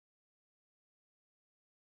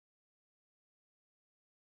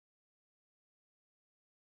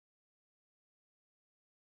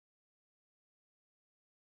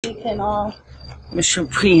can all Make sure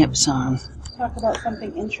preamp's on. talk about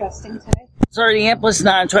something interesting today. Sorry, the amp was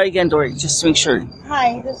not. Try again, Dory, just to make sure.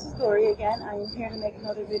 Hi, this is Dory again. I am here to make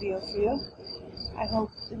another video for you. I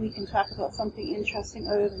hope that we can talk about something interesting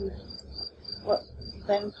other than what we've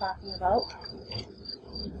been talking about.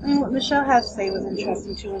 I mean, what Michelle has to say was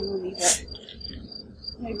interesting too in Lumi, but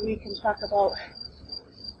maybe we can talk about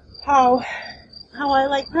how I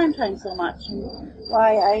like primetime so much and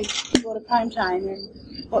why I go to primetime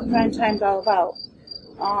and what primetime's all about.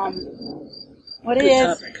 What it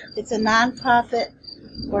is, it's a non-profit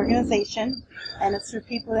organization, and it's for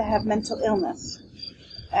people that have mental illness.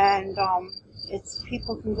 And it's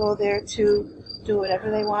people can go there to do whatever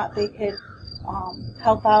they want. They could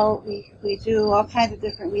help out. We do all kinds of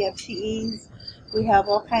different. We have TEs. We have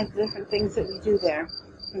all kinds of different things that we do there.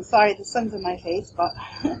 I'm sorry, the sun's in my face, but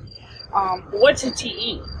what's a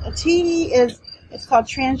TE? A TE it's called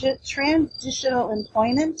transitional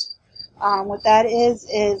employment. What that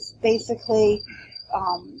is basically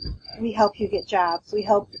we help you get jobs. We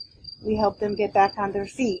help them get back on their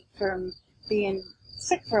feet from being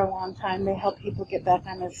sick for a long time. They help people get back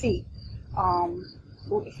on their feet.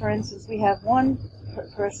 For instance, we have one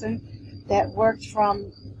person that worked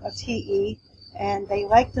from a TE, and they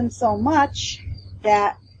liked him so much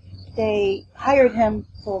that they hired him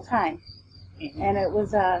full time. Mm-hmm. And it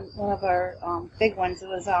was one of our big ones. It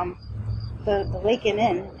was the Lake Inn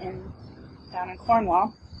down in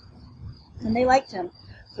Cornwall, and they liked him,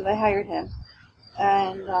 so they hired him.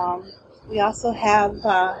 And we also have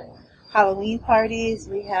Halloween parties.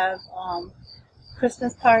 We have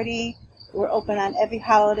Christmas party. We're open on every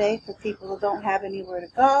holiday for people who don't have anywhere to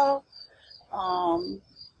go.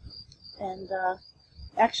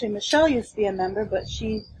 Actually, Michelle used to be a member, but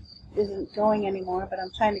she isn't going anymore. But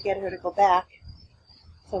I'm trying to get her to go back,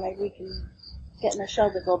 so maybe we can get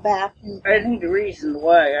Michelle to go back. I think the reason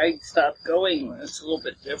why I stopped going when it's a little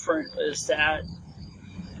bit different is that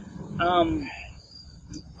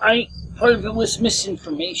part of it was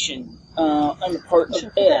misinformation on the part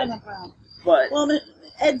of Ed. But well,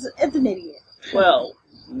 Ed's an idiot. Well,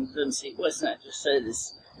 it doesn't say it was not just said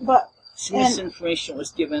this. But some misinformation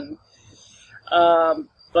was given.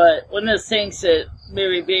 But one of the things that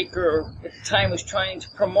Mary Baker at the time was trying to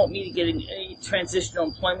promote me to getting a transitional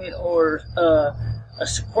employment or a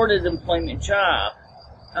supported employment job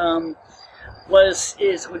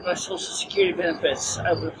is with my Social Security benefits.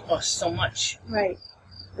 I would have lost so much. Right.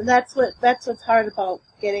 And that's what's hard about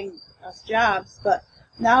getting us jobs. But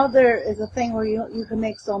now there is a thing where you can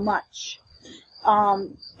make so much.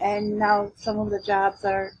 And now some of the jobs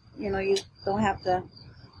are, you don't have to.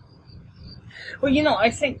 Well, I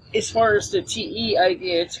think as far as the TE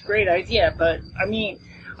idea, it's a great idea, but,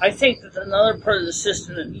 I think that another part of the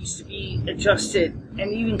system that needs to be adjusted,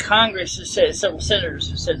 and even Congress has said, several senators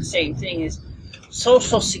have said the same thing, is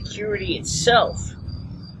Social Security itself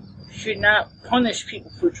should not punish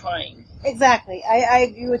people for trying. Exactly. I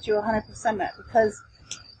agree with you 100% Matt, because,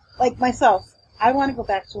 like myself, I want to go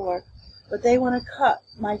back to work, but they want to cut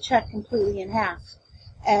my check completely in half.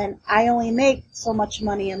 And I only make so much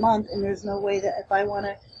money a month, and there's no way that if I want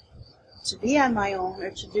to be on my own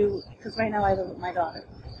or to do, because right now I live with my daughter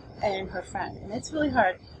and her friend, and it's really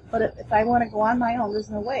hard. But if I want to go on my own,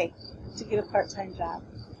 there's no way to get a part-time job.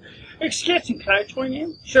 Excuse me, can I join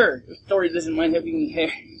in? Sure, if Dory doesn't mind having me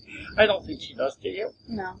here. I don't think she does, do you?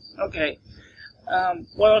 No. Okay.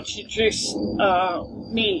 Why don't you introduce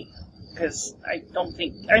me? Because I don't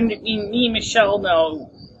think, me and Michelle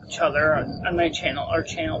know each other on my channel, our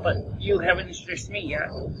channel, but you haven't introduced me yet.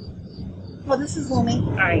 Well, this is Lumi.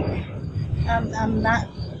 Hi.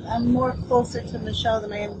 I'm more closer to Michelle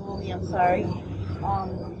than I am Lumi. I'm sorry.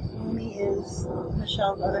 Lumi is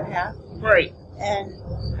Michelle's other half. Right. And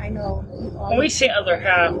I know. When we say other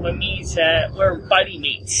half, it means that we're body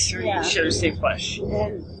mates. We share the same flesh.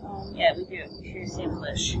 And yeah, we do. We share the same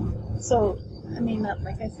flesh. So,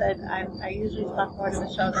 like I said, I usually talk more to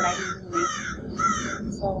Michelle than I do Lumi.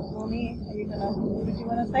 So, Lumi, what did you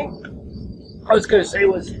want to say? I was going to say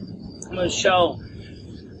was Michelle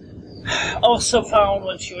also found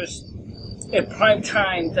when she was at prime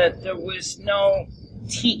time that there was no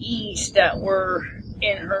TEs that were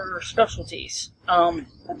in her specialties.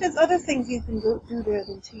 But there's other things you can do there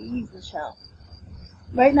than TEs, Michelle.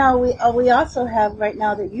 Right now, we also have right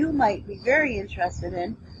now that you might be very interested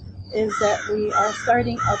in is that we are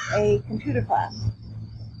starting up a computer class.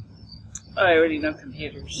 I already know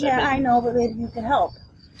computers. Yeah, I know, but maybe you can help.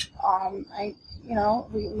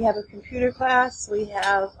 We have a computer class. We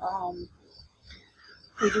have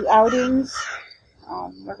we do outings.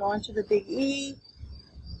 We're going to the Big E.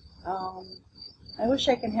 I wish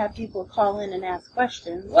I could have people call in and ask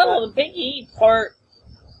questions. Well, the biggie part,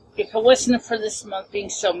 if it wasn't for this month being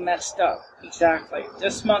so messed up, exactly.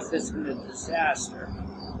 This month has been a disaster.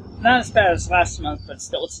 Not as bad as last month, but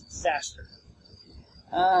still, it's a disaster.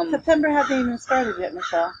 September hasn't even started yet,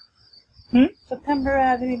 Michelle. September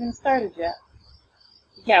hasn't even started yet.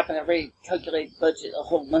 Yeah, but I've already calculated the budget a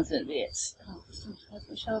whole month in advance. Oh, that's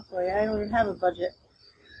Michelle for you. I don't even have a budget.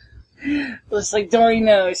 Well, it's like Dory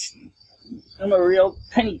knows. I'm a real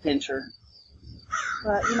penny pincher.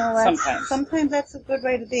 But you know what? Sometimes that's a good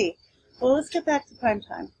way to be. Well, let's get back to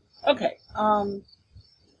primetime. Okay.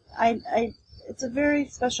 It's a very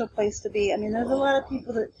special place to be. I mean, there's a lot of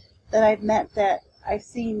people that I've met that I've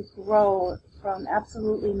seen grow from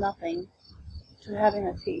absolutely nothing to having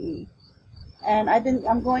a TE. And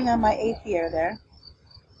I'm going on my 8th year there,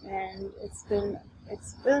 and it's been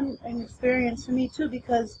an experience for me too,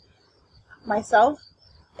 because myself,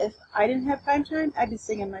 if I didn't have prime time, I'd be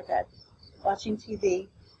sitting in my bed, watching TV,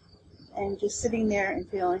 and just sitting there and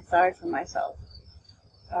feeling sorry for myself.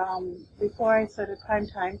 Before I started prime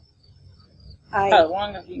time, how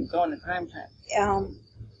long have you been going to prime time?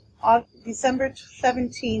 December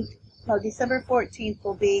 14th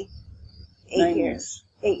will be 8 years.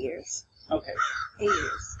 8 years. Okay. 8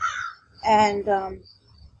 years. And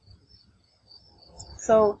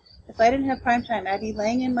so if I didn't have prime time, I'd be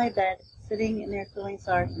laying in my bed, sitting in there feeling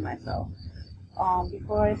sorry for myself.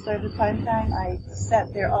 Before I started prime time, I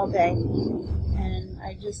sat there all day, and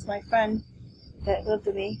my friend that lived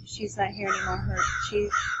with me, she's not here anymore. She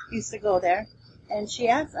used to go there, and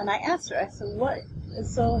I asked her, I said, what is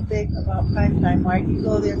so big about prime time? Why do you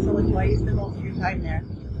go there so much? Why do you spend most of your time there?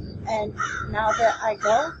 And now that I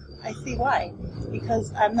go, I see why.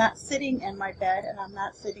 Because I'm not sitting in my bed, and I'm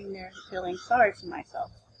not sitting there feeling sorry for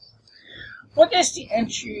myself. What is the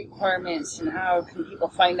entry requirements, and how can people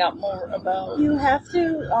find out more about? You have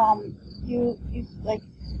to,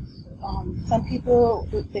 some people,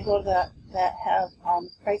 they go to that have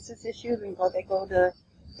crisis issues, and they go to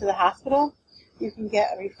the hospital. You can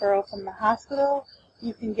get a referral from the hospital.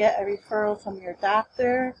 You can get a referral from your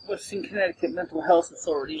doctor. What's in Connecticut Mental Health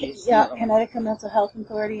Authority? Yeah, Connecticut Mental Health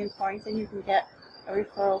Authority in Torrington. You can get a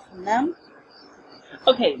referral from them.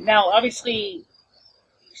 Okay, now obviously,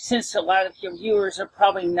 since a lot of your viewers are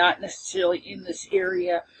probably not necessarily in this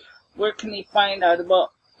area, where can they find out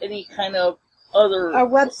about any kind of other... Our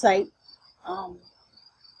website,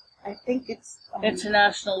 I think it's...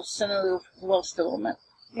 International Center of Wealth Development.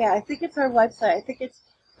 Yeah, I think it's our website. I think it's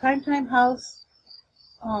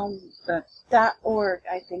primetimehouse.org,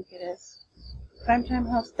 I think it is.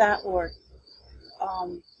 Primetimehouse.org.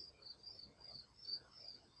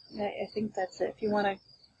 I think that's it. If you want to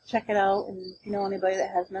check it out, and if you know anybody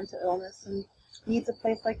that has mental illness and needs a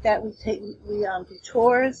place like that, we do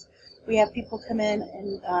tours. We have people come in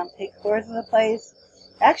and take tours of the place.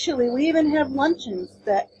 Actually, we even have luncheons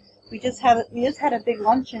that we just had a big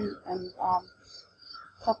luncheon a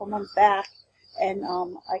couple months back, and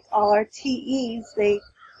like all our TEs, the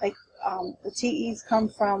TEs come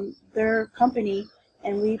from their company,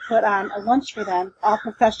 and we put on a lunch for them, all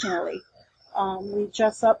professionally. We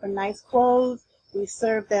dress up in nice clothes. We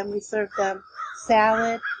serve them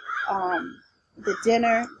salad, the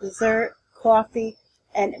dinner, dessert, coffee,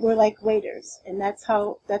 and we're like waiters, and that's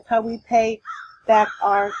how we pay back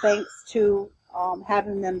our thanks to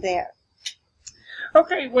having them there.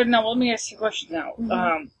 Okay, well now let me ask you a question now.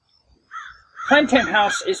 Mm-hmm. Primetime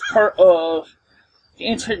House is part of the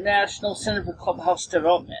International Center for Clubhouse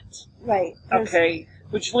Development. Right. Okay.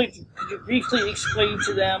 Could you briefly explain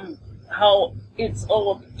to them how it's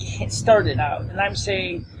all started out? And I'm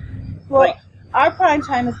saying, well, our prime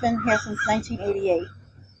time has been here since 1988,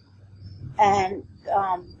 and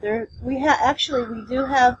we do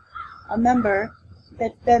have a member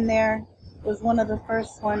that's been there. Was one of the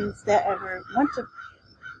first ones that ever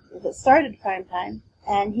that started prime time,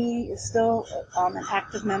 and he is still an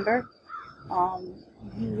active member.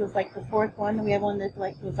 He was like the 4th one. We have one that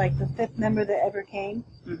was like the 5th member that ever came.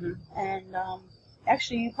 Mm-hmm. And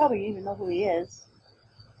actually, you probably even know who he is.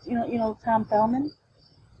 You know Tom Bellman?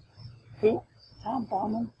 Who? Tom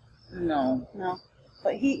Bellman? No.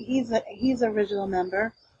 But he's an original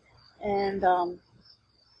member, and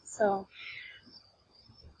so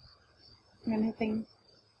anything.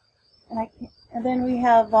 And then we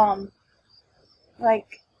have I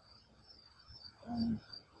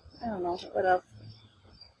don't know what else.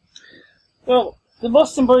 Well, the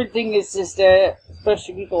most important thing is that,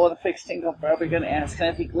 especially people on a fixed income, probably going to ask, and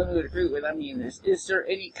I think Lumi would agree with. I mean, is there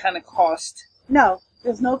any kind of cost? No,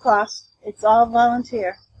 there's no cost. It's all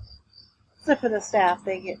volunteer, except for the staff.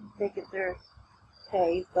 They get their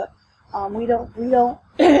pay, but We don't we don't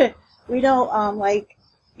we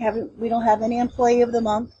don't have any employee of the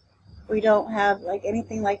month. We don't have like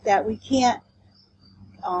anything like that. We can't.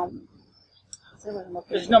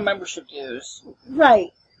 There's no membership dues.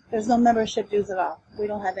 Right. There's no membership dues at all. We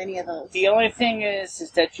don't have any of those. The only thing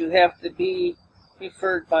is that you have to be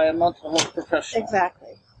referred by a mental health professional.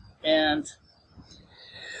 Exactly. And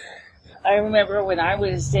I remember when I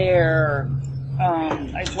was there,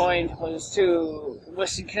 I was to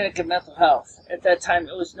Western Connecticut Mental Health. At that time,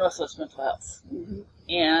 it was Northwest Mental Health. Mm-hmm.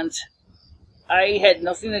 And I had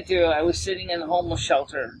nothing to do. I was sitting in a homeless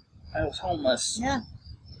shelter. I was homeless. Yeah.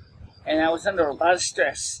 And I was under a lot of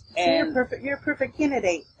stress. So and you're a perfect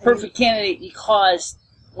candidate. Perfect candidate because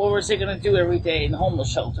what was they going to do every day in the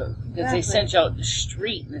homeless shelter? Because they sent you out in the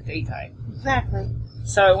street in the daytime. Exactly.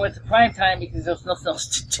 So I went to prime time because there was nothing else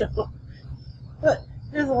to do. But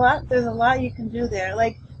there's a lot you can do there.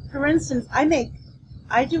 Like, for instance, I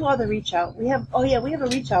do all the reach out. We have a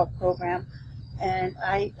reach out program, and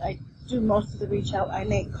I do most of the reach out. I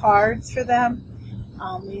make cards for them.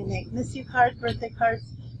 We make miss you cards, birthday cards,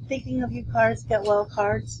 thinking of you cards, get well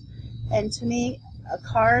cards. And to me, a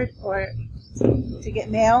card or to get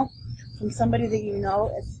mail from somebody that you know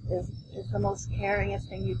is the most caringest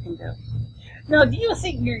thing you can do. Now, do you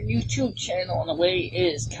think your YouTube channel, in a way,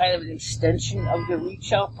 is kind of an extension of the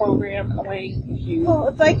Reach Out program, in a way? Well,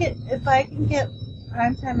 if I can get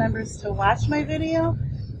primetime members to watch my video,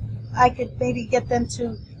 I could maybe get them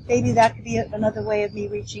to, maybe that could be another way of me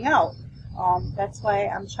reaching out. That's why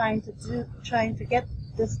I'm trying to get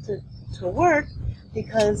this to work,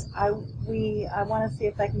 because I want to see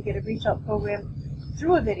if I can get a Reach Out program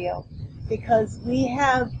through a video, because we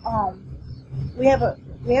have a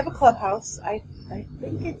clubhouse. I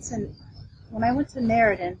think it's in, when I went to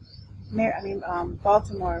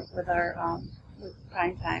Baltimore with our with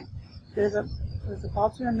prime time. There was a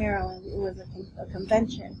Baltimore, Maryland. It was a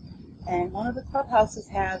convention, and one of the clubhouses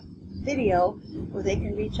have video where they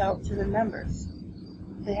can reach out to the members.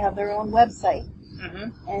 They have their own website,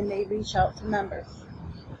 and they reach out to members.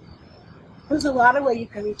 There's a lot of ways you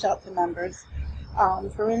can reach out to members.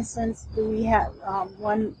 For instance, we have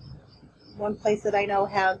one place that I know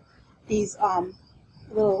have these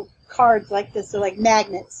little cards like this. They're like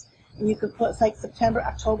magnets, and you can put, it's like September,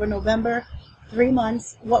 October, November, 3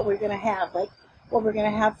 months, what we're going to have, like what we're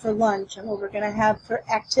going to have for lunch and what we're going to have for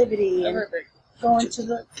activity, and going to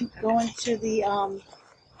the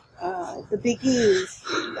Big E's,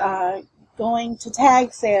 going to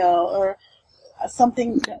tag sale, or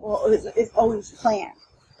something that is always planned.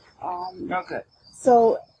 Okay.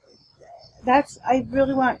 So I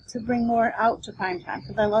really want to bring more out to primetime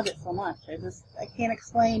because I love it so much. I can't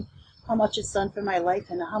explain how much it's done for my life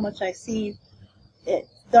and how much I've seen it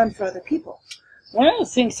done for other people. One of the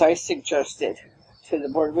things I suggested to the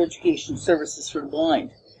Board of Education Services for the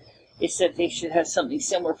Blind is that they should have something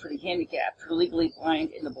similar for the handicapped, for the legally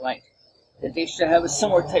blind and the blind. That they should have a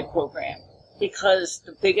similar type program. Because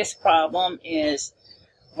the biggest problem is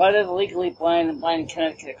a lot of the legally blind and blind in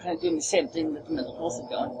Connecticut are kind of doing the same thing that the mental health are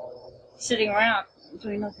doing. Sitting around,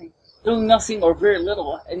 doing nothing. Doing nothing or very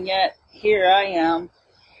little. And yet, here I am,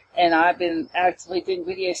 and I've been actively doing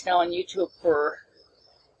videos now on YouTube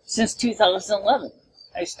since 2011.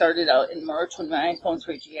 I started out in March when my iPhone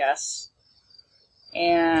 3GS,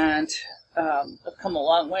 and I've come a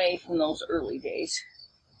long way from those early days.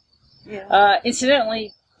 Yeah.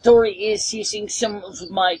 Incidentally, Dory is using some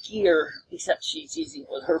of my gear, except she's using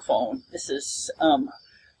it with her phone. This is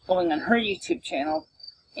going on her YouTube channel,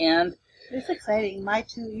 and it's exciting. My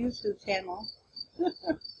YouTube channel.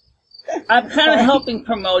 I'm kind of helping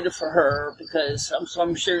promote it for her because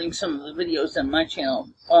I'm sharing some of the videos on my channel,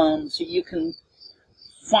 so you can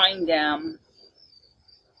find them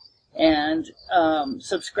and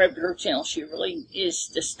subscribe to her channel. She really is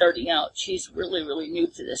just starting out. She's really, really new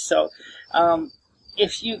to this. So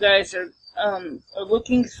if you guys are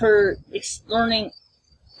looking for learning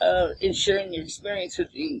and sharing your experience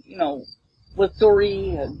with with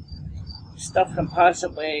Dory and stuff in a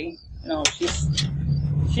positive way,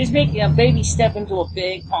 she's making a baby step into a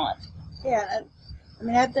big pond. Yeah,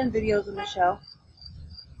 I've done videos with Michelle,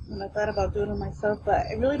 and I thought about doing it myself, but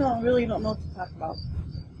I really don't know what to talk about.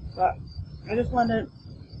 But I just wanted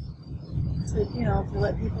to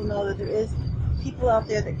let people know that there is people out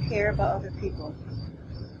there that care about other people.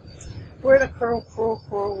 We're in a cruel, cruel,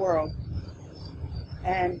 cruel world.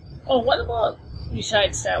 And what about,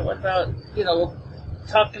 besides that, what about,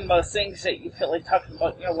 talking about things that you feel like talking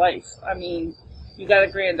about in your life? I mean, you got a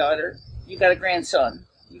granddaughter, you got a grandson,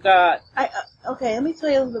 you got... Okay, let me tell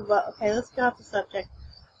you a little bit about... Okay, let's get off the subject,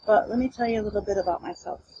 but let me tell you a little bit about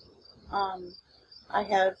myself. I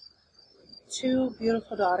have 2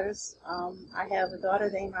 beautiful daughters. I have a daughter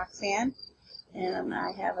named Roxanne, and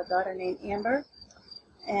I have a daughter named Amber,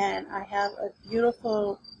 and I have a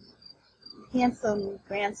beautiful, handsome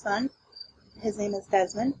grandson. His name is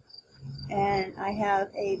Desmond, and I have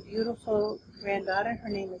a beautiful granddaughter. Her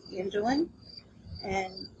name is Angeline,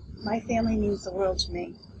 and my family means the world to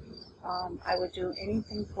me. I would do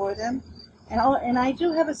anything for them, and I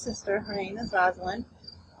do have a sister. Her name is Rosalind.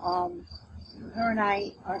 Her and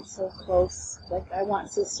I aren't so close like I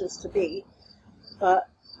want sisters to be, but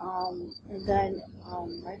and then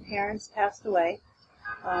my parents passed away.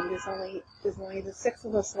 There's only the 6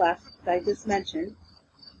 of us left that I just mentioned,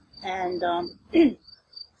 and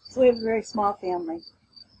so we have a very small family.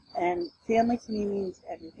 And family to me means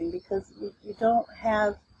everything, because you don't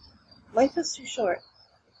have, life is too short.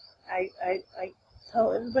 I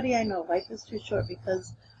tell everybody I know, life is too short,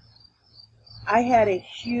 because I had a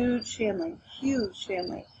huge family, huge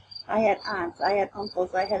family. I had aunts, I had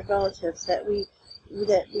uncles, I had relatives that we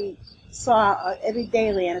saw every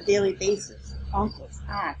daily, on a daily basis. Uncles,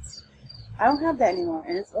 aunts. I don't have that anymore,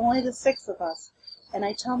 and it's only the 6 of us. And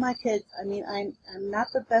I tell my kids, I mean, I'm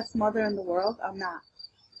not the best mother in the world. I'm not,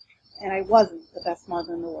 and I wasn't the best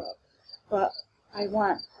mother in the world. But I'm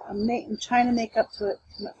trying to make up to it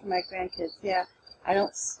for my grandkids. Yeah, I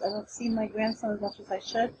don't see my grandson as much as I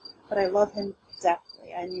should, but I love him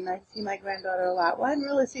deathly. I mean, I see my granddaughter a lot. Well, I didn't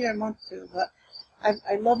really see her a month or 2, but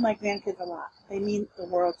I love my grandkids a lot. They mean the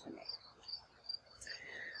world to me.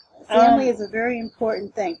 Family is a very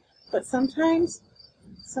important thing, but sometimes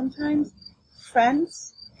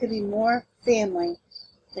friends can be more family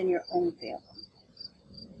than your own family.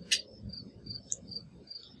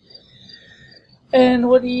 And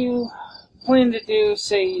what do you plan to do,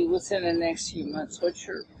 say, within the next few months? What's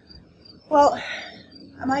your... Well,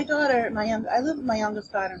 my daughter, I live with my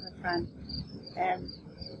youngest daughter and her friend, and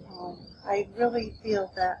I really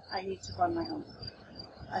feel that I need to go on my own.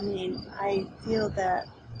 I mean, I feel that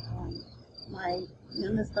my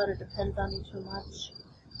youngest daughter depends on me too much,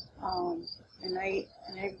 and I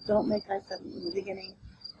don't make, I said in the beginning,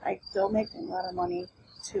 I don't make a lot of money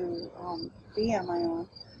to be on my own,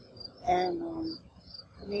 and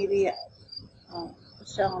maybe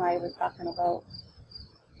Michelle and I were talking about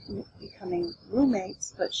becoming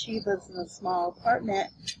roommates, but she lives in a small apartment,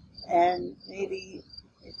 and maybe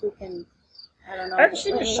if we can, I don't know.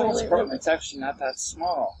 Actually, Michelle's apartment's actually not that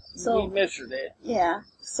small. So, we measured it. Yeah,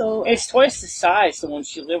 so... It's twice the size of the one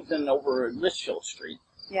she lived in over at Litchfield Street.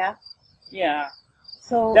 Yeah? Yeah.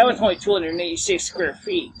 So... That was only 286 square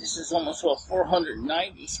feet. This is almost,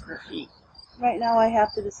 490 square feet. Right now I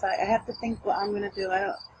have to decide. I have to think what I'm going to do.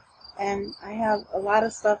 And I have a lot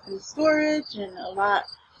of stuff in storage and a lot...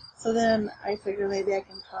 So then I figure maybe I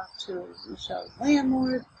can talk to Michelle's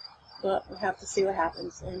landlord, but we'll have to see what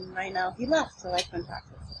happens. And right now he left, so I couldn't talk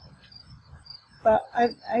to him. But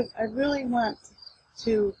I really want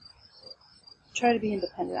to try to be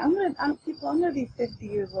independent. I'm gonna be 50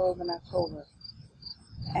 years old in October,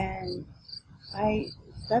 and they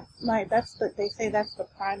say that's the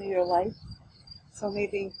prime of your life. So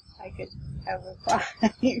maybe I could have a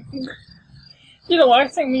prime. You know, I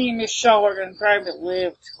think me and Michelle are going to probably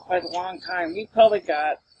live quite a long time. We probably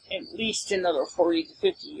got at least another 40 to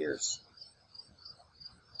 50 years.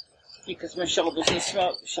 Because Michelle doesn't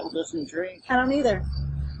smoke, Michelle doesn't drink. I don't either.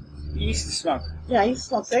 You used to smoke. Yeah, I used to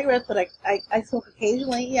smoke cigarettes, but I smoke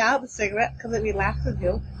occasionally. Yeah, I have a cigarette because it relaxes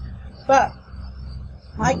you. But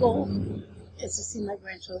my goal is to see my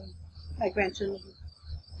grandchildren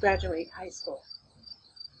graduate high school.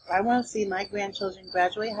 I want to see my grandchildren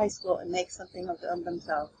graduate high school and make something of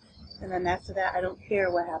themselves. And then after that, I don't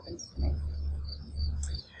care what happens to me.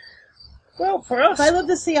 Well, for us... If I live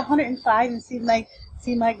to see 105 and see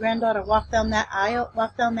my granddaughter walk down that aisle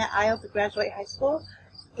to graduate high school,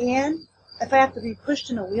 and if I have to be pushed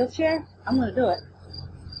in a wheelchair, I'm going to do it.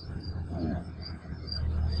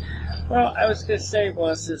 Well, I was going to say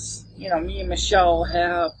me and Michelle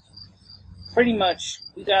have pretty much,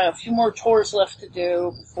 we got a few more tours left to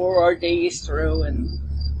do before our day is through, and,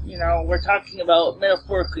 we're talking about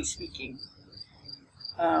metaphorically speaking.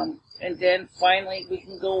 And then finally we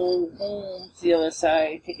can go home to the other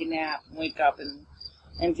side, take a nap, and wake up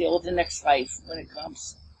and deal with the next life when it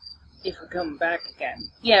comes, if we're coming back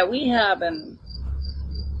again. Yeah, we have been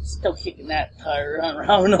still kicking that tire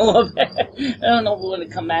around a little bit. I don't know if we want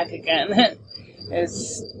to come back again.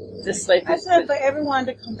 It's this life. I said if I ever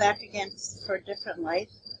wanted to come back again for a different life,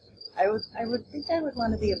 I would think I would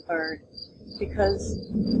want to be a bird, because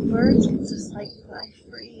birds can just fly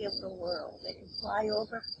free of the world. They can fly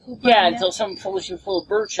over. Yeah, until someone fills you full of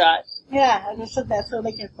birdshot. Yeah, I just said that so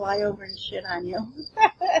they can fly over and shit on you.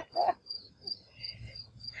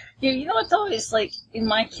 Yeah, you know what though is like in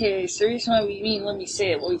my case, the reason why let me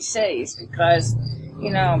say it, what we say is because,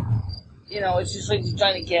 it's just like the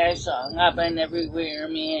Johnny Cash song. I've been everywhere,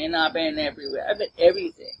 man. I've been everywhere. I've been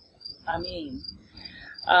everything. I mean,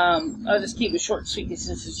 I'll just keep it short and sweet because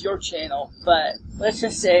this is your channel. But let's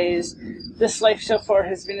just say is this life so far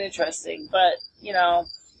has been interesting. But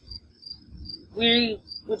we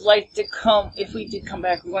would like to come, if we did come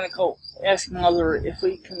back, we want to go ask Mother if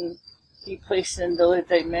we can be placed in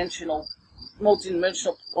the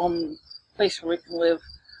multi-dimensional place where we can live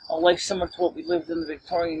a life similar to what we lived in the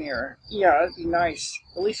Victorian era. Yeah, that'd be nice.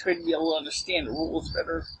 At least we'd be able to understand the rules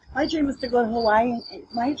better. My dream is to go to Hawaii.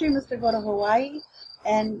 My dream is to go to Hawaii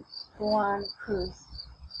and go on a cruise.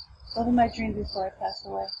 Those are my dreams before I pass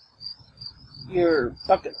away. Your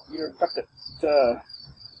bucket.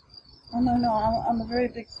 Oh, no, I'm a very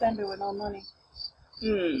big spender with no money.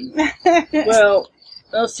 Well,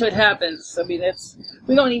 let's see what happens. I mean,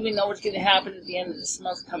 we don't even know what's going to happen at the end of this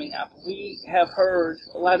month coming up. We have heard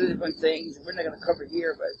a lot of different things. We're not going to cover it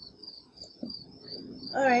here,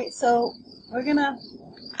 but... Alright, so I'm going to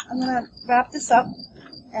wrap this up.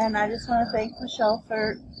 And I just want to thank Michelle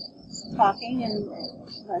for talking and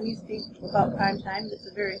letting me speak about prime time. It's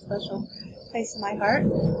a very special place in my heart.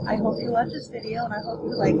 I hope you watch this video, and I hope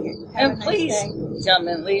you like it. Have and a please, nice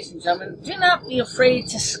day. ladies and gentlemen, do not be afraid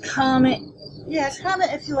to comment. Yeah,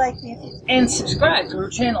 comment if you like me. And subscribe to her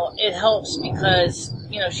channel. It helps because,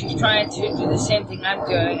 she's trying to do the same thing I'm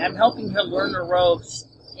doing. I'm helping her learn the ropes.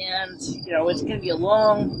 And, it's going to be a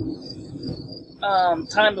long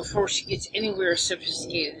time before she gets anywhere as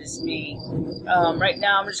sophisticated as me. Right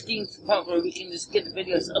now, I'm just getting to the point where we can just get the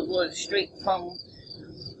videos uploaded straight from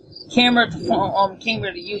camera to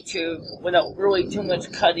YouTube without really too much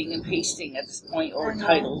cutting and pasting at this point, or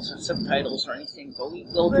titles or subtitles or anything. But we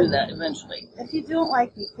will do that eventually. If you don't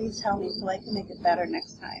like me, please tell me so I can make it better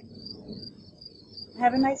next time.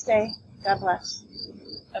 Have a nice day. God bless.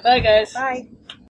 Bye, guys. Bye.